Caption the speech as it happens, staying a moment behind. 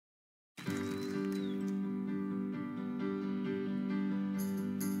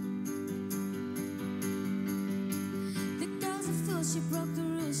how she broke the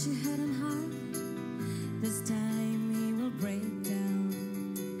rules she had in heart. This time he will break down.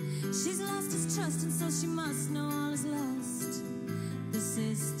 She's lost his trust, and so she must know all is lost. The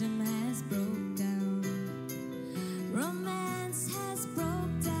system has broke down. Romance has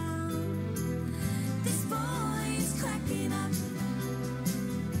broke down. This boy is cracking up.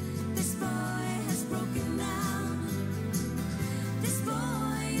 This boy has broken down. This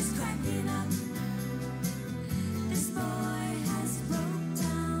boy is cracking up. This boy has broke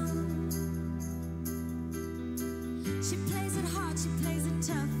down. She plays it hard, she plays it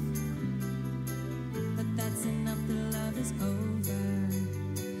tough, but that's enough, the love is over.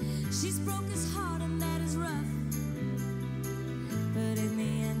 She's broke his heart and that is rough, but in the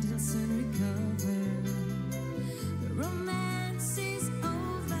end he'll soon recover. The romance is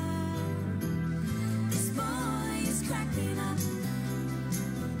over. This boy is cracking up.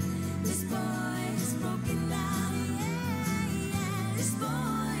 This boy has broken down. Yeah, yeah. This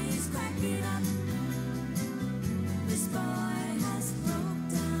boy is cracking up. This boy has broke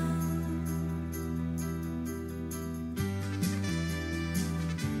down.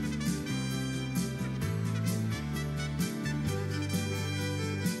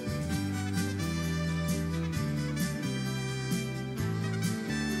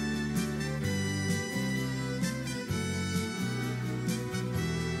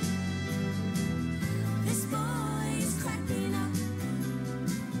 This boy is cracking up.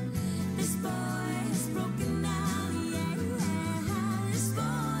 This boy has broken down. Yeah, yeah. This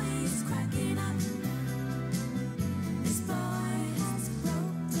boy is cracking up. This boy has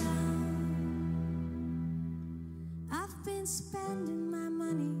broke down. I've been spending my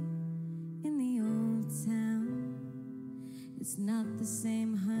money in the old town. It's not the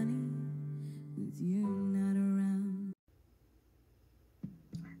same, honey, with you not around.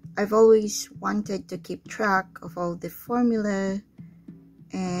 I've always wanted to keep track of all the formula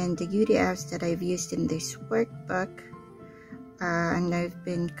and the UDFs that I've used in this workbook, and I've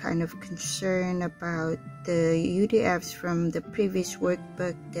been kind of concerned about the UDFs from the previous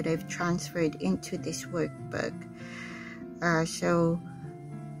workbook that I've transferred into this workbook. So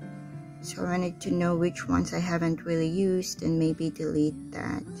I wanted to know which ones I haven't really used and maybe delete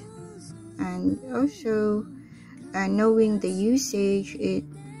that. And also, knowing the usage, it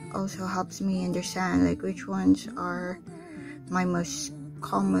also helps me understand like which ones are my most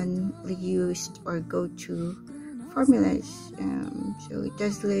commonly used or go-to formulas. So it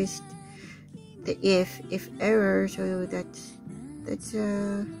does list the if error, so that's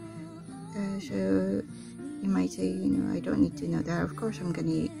so you might say, you know, I don't need to know that. Of course I'm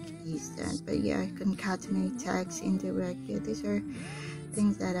gonna use that, but yeah, concatenate tags, indirect, yeah, these are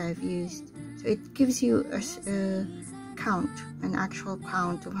things that I've used. So it gives you a count, an actual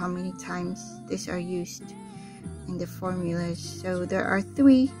count of how many times these are used in the formulas. So there are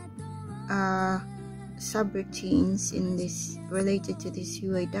 3 subroutines in this related to these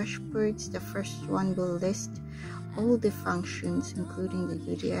UI dashboards. The first one will list all the functions including the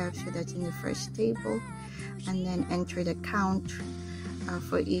UDF, so that's in the first table, and then enter the count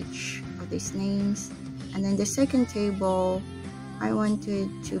for each of these names. And then the second table, I wanted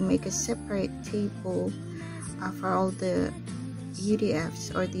to make a separate table for all the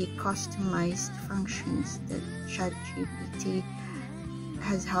UDFs or the customized functions that ChatGPT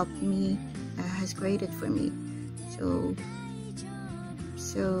has helped me, has created for me.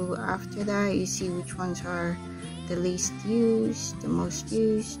 So after that, you see which ones are the least used, the most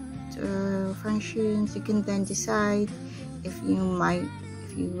used functions. You can then decide if you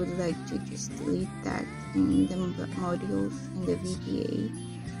would like to just delete that in the modules in the VBA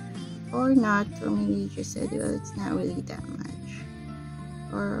or not, or maybe you just said, well, it's not really that much,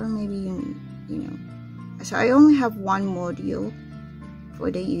 or maybe you know. So I only have 1 module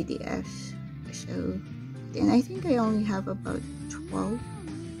for the UDFs, so then I think I only have about 12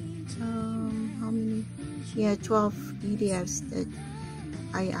 how many? Yeah, 12 UDFs that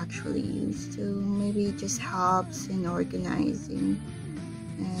I actually use. So maybe it just helps in organizing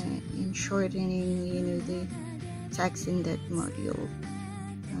and shortening, you know, the text in that module,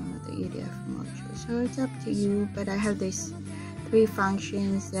 the UDF module. So it's up to you, but I have these 3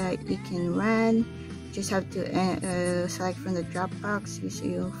 functions that you can run. You just have to select from the drop box. So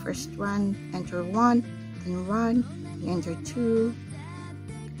you first run, enter 1, then run, and enter 2.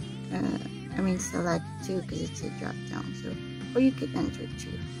 I mean select 2 because it's a drop down. So, or you could enter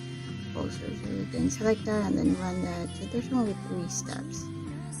 2 also. So then select that and then run that. So there's only 3 steps.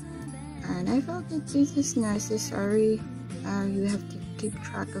 And I felt that this is necessary. You have to keep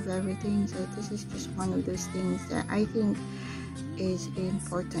track of everything. So this is just one of those things that I think is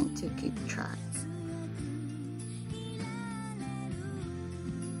important to keep track.